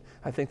creation.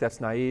 I think that's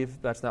naive.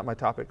 That's not my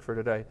topic for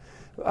today.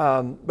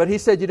 But he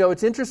said,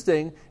 it's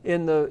interesting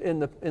in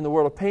the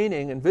world of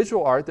painting and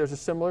visual art, there's a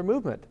similar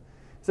movement.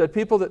 He said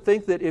people that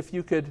think that if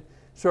you could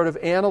sort of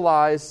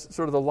analyze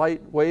sort of the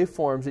light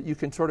waveforms, that you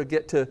can sort of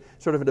get to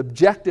sort of an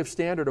objective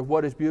standard of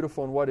what is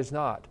beautiful and what is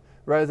not,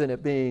 rather than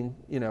it being,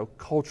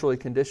 culturally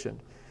conditioned.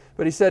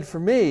 But he said, for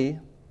me,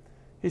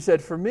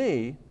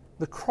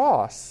 the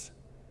cross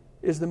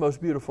is the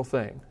most beautiful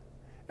thing.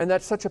 And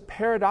that's such a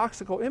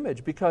paradoxical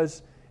image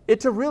because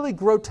it's a really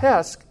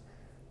grotesque,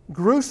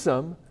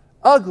 gruesome,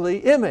 ugly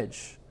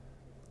image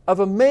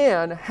of a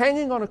man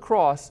hanging on a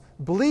cross,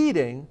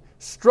 bleeding,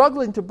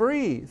 struggling to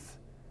breathe,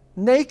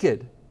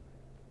 naked.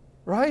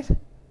 Right?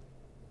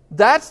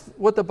 That's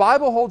what the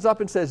Bible holds up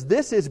and says,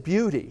 this is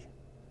beauty.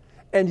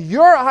 And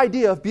your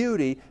idea of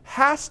beauty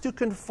has to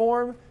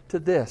conform to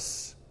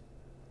this.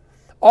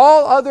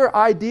 All other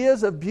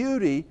ideas of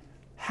beauty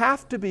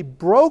have to be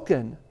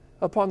broken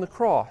upon the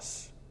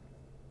cross.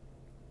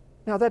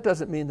 Now, that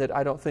doesn't mean that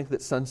I don't think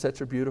that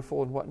sunsets are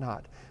beautiful and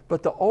whatnot.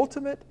 But the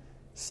ultimate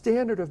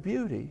standard of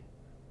beauty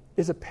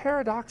is a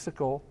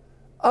paradoxical,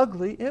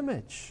 ugly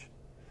image.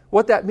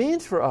 What that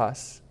means for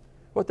us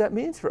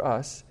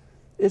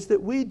is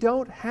that we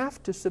don't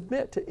have to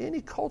submit to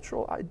any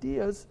cultural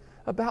ideas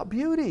about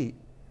beauty.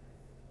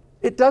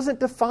 It doesn't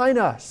define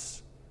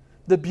us.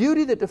 The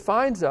beauty that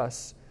defines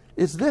us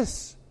is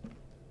this.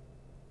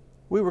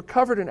 We were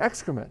covered in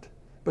excrement,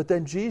 but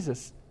then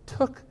Jesus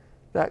took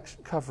that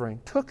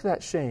covering, took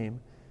that shame,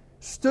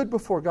 stood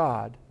before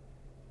God,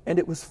 and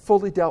it was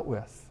fully dealt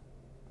with.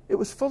 It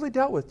was fully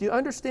dealt with. Do you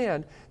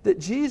understand that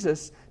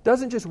Jesus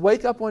doesn't just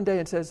wake up one day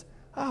and says,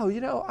 oh,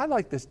 I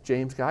like this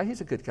James guy.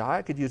 He's a good guy.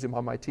 I could use him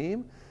on my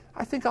team.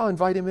 I think I'll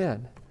invite him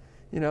in.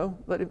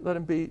 Let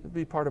him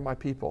be part of my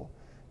people.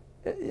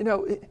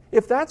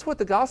 If that's what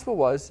the gospel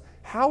was,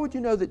 how would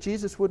you know that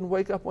Jesus wouldn't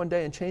wake up one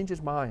day and change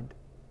his mind?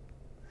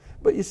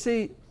 But you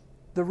see,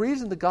 the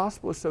reason the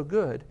gospel is so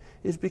good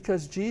is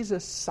because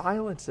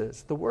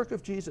the work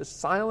of Jesus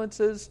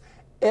silences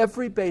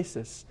every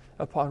basis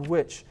upon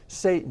which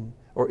Satan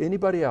or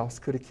anybody else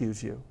could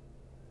accuse you.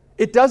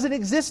 It doesn't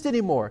exist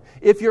anymore.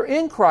 If you're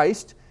in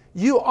Christ,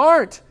 you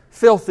aren't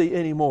filthy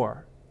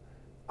anymore.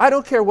 I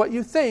don't care what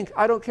you think.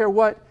 I don't care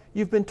what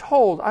you've been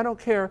told. I don't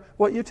care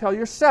what you tell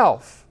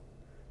yourself.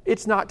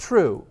 It's not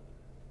true.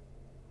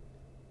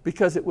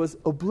 Because it was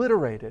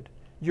obliterated.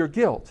 Your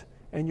guilt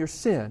and your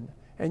sin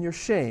and your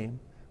shame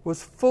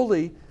was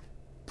fully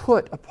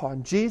put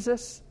upon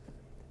Jesus,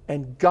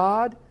 and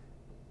God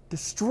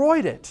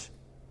destroyed it.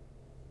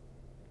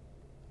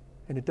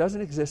 And it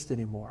doesn't exist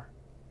anymore.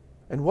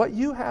 And what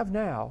you have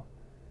now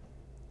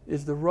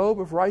is the robe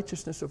of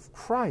righteousness of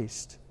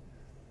Christ,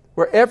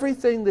 where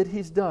everything that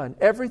He's done,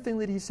 everything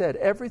that He said,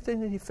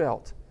 everything that He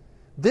felt,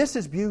 this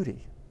is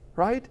beauty,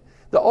 right?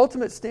 The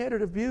ultimate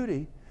standard of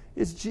beauty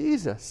is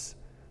Jesus,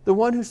 the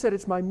one who said,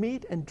 it's my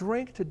meat and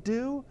drink to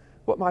do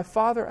what my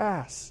Father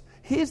asks.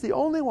 He's the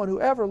only one who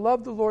ever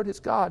loved the Lord his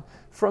God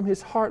from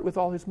his heart, with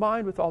all his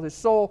mind, with all his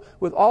soul,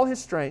 with all his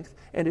strength.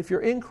 And if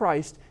you're in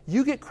Christ,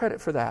 you get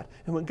credit for that.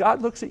 And when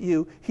God looks at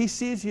you, He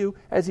sees you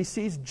as He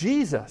sees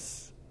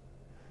Jesus.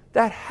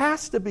 That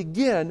has to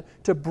begin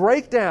to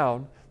break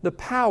down the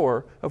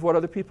power of what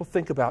other people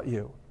think about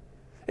you.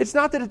 It's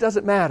not that it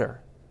doesn't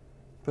matter,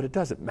 but it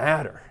doesn't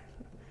matter,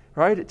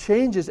 right? It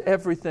changes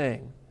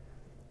everything.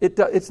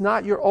 It's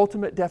not your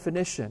ultimate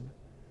definition.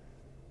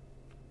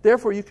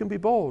 Therefore, you can be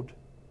bold.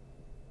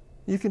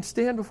 You can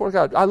stand before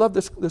God. I love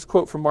this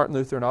quote from Martin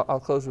Luther, and I'll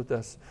close with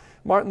this.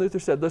 Martin Luther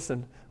said,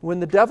 listen, when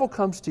the devil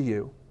comes to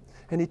you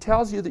and he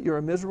tells you that you're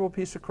a miserable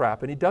piece of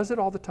crap, and he does it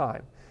all the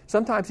time.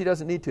 Sometimes he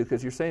doesn't need to,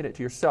 because you're saying it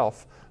to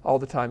yourself all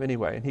the time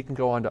anyway, and he can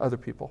go on to other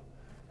people,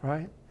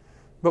 right?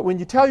 But when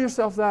you tell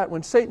yourself that,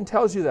 when Satan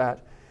tells you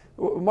that,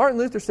 Martin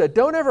Luther said,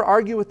 don't ever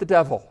argue with the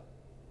devil.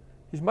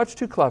 He's much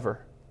too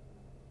clever.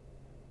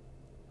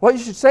 What you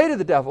should say to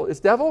the devil is,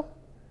 devil,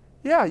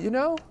 yeah, you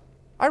know,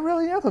 I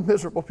really am a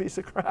miserable piece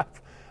of crap.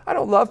 I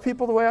don't love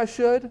people the way I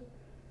should.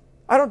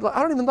 I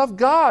don't even love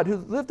God, who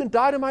lived and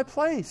died in my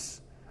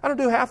place. I don't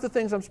do half the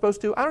things I'm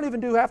supposed to. I don't even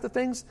do half the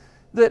things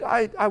that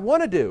I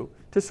want to do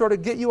to sort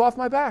of get you off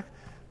my back.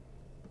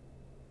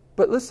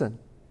 But listen,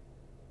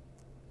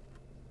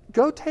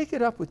 go take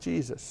it up with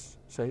Jesus,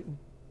 Satan.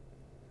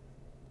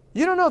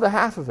 You don't know the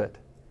half of it.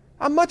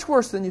 I'm much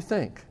worse than you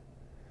think.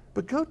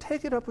 But go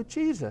take it up with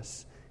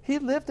Jesus. He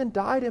lived and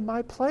died in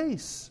my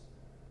place.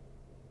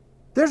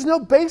 There's no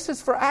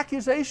basis for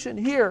accusation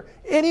here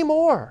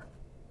anymore.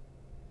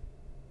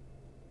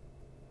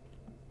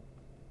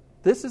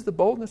 This is the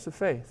boldness of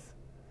faith.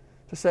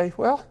 To say,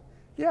 well,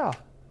 yeah,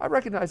 I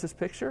recognize this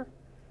picture.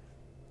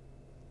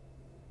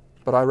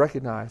 But I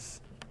recognize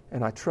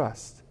and I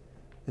trust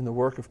in the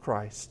work of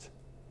Christ.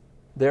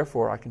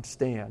 Therefore, I can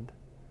stand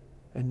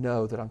and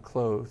know that I'm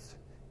clothed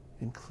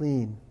in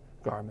clean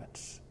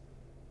garments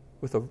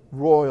with a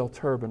royal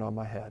turban on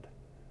my head.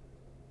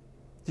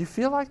 Do you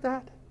feel like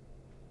that?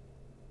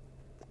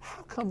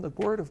 How come the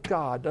Word of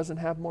God doesn't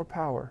have more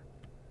power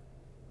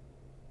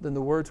than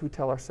the words we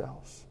tell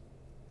ourselves?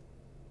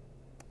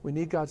 We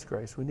need God's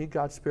grace. We need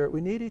God's Spirit.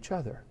 We need each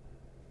other.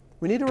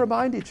 We need to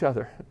remind each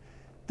other.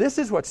 This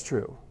is what's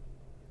true.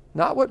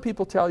 Not what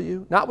people tell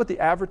you, not what the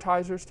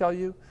advertisers tell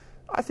you.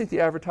 I think the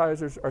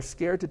advertisers are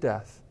scared to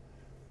death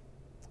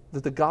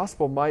that the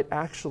gospel might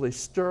actually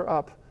stir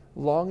up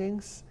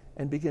longings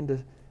and begin to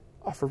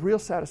offer real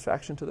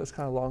satisfaction to those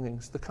kind of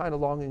longings, the kind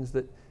of longings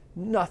that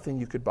nothing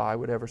you could buy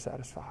would ever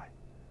satisfy.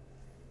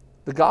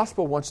 The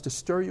gospel wants to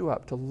stir you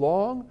up to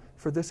long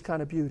for this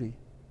kind of beauty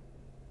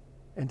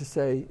and to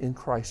say, in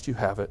Christ you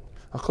have it.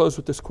 I'll close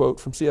with this quote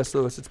from C.S.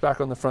 Lewis. It's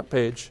back on the front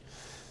page.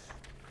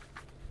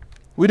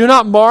 We do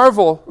not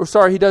marvel,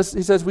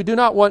 he says, we do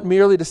not want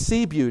merely to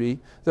see beauty,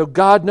 though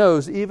God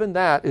knows even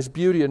that is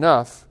beauty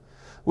enough.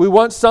 We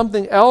want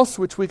something else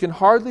which we can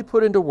hardly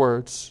put into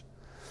words,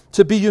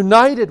 to be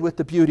united with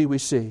the beauty we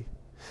see,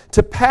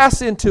 to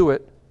pass into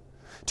it,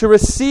 to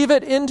receive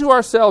it into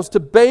ourselves, to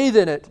bathe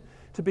in it,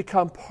 to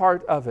become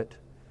part of it.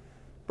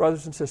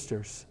 Brothers and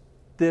sisters,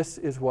 this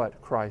is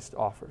what Christ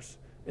offers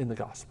in the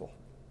gospel.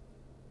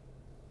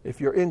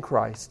 If you're in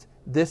Christ,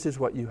 this is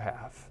what you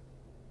have.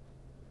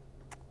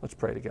 Let's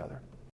pray together.